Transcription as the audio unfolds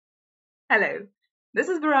Hello, this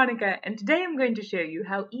is Veronica, and today I'm going to show you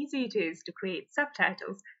how easy it is to create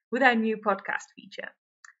subtitles with our new podcast feature.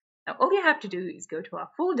 Now, all you have to do is go to our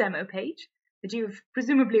full demo page that you've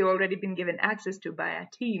presumably already been given access to by our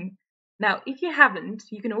team. Now, if you haven't,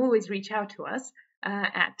 you can always reach out to us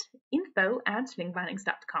at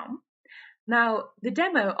info@lingvanex.com. Now, the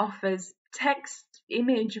demo offers text,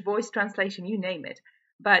 image, voice translation, you name it.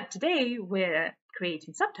 But today we're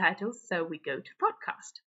creating subtitles, so we go to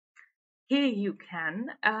podcast. Here you can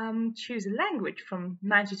choose a language from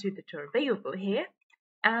 92 that are available here,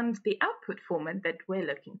 and the output format that we're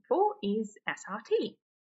looking for is SRT.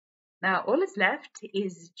 Now all that's left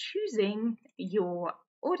is choosing your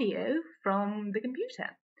audio from the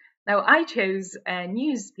computer. Now I chose a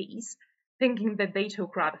news piece, thinking that they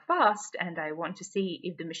talk rather fast and I want to see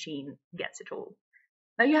if the machine gets it all.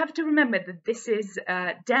 Now you have to remember that this is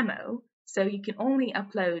a demo, so you can only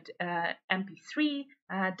upload MP3,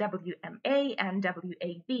 WMA and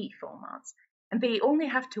WAV formats. And they only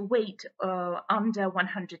have to wait under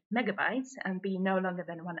 100 megabytes and be no longer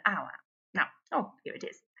than 1 hour. Now, here it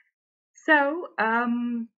is. So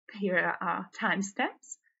here are our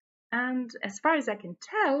timestamps. And as far as I can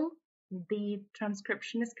tell, the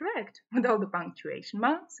transcription is correct with all the punctuation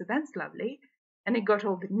marks, so that's lovely. And it got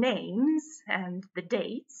all the names and the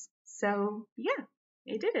dates. So yeah,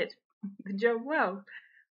 it did it. Good job, well.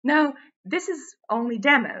 Now, this is only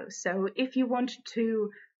demo, so if you want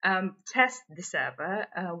to test the server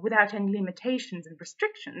without any limitations and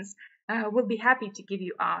restrictions, we'll be happy to give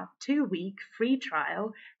you our 2-week free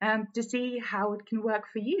trial to see how it can work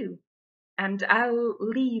for you. And I'll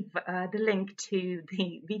leave the link to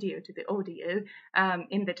the video, to the audio,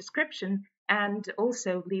 in the description, and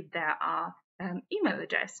also leave there our email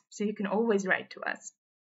address, so you can always write to us.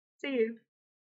 See you.